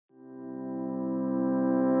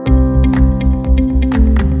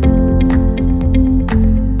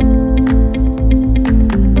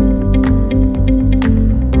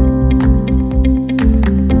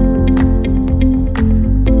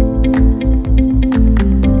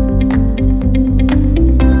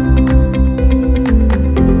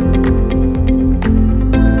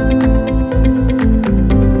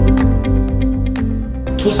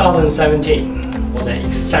2017 was an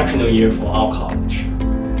exceptional year for our college.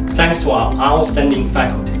 Thanks to our outstanding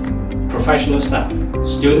faculty, professional staff,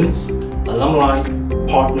 students, alumni,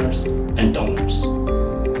 partners, and donors.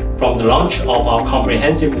 From the launch of our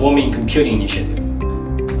comprehensive women computing initiative,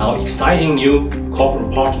 our exciting new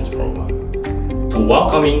corporate partners program, to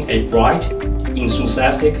welcoming a bright,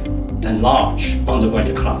 enthusiastic, and large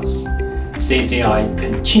undergraduate class, CCI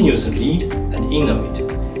continues to lead and innovate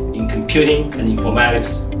in computing and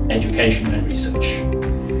informatics, education and research.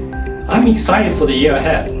 I'm excited for the year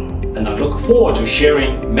ahead, and I look forward to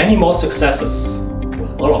sharing many more successes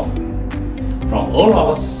with all of you. From all of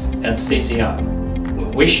us at CCI, we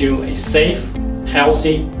wish you a safe,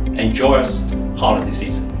 healthy, and joyous holiday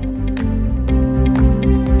season.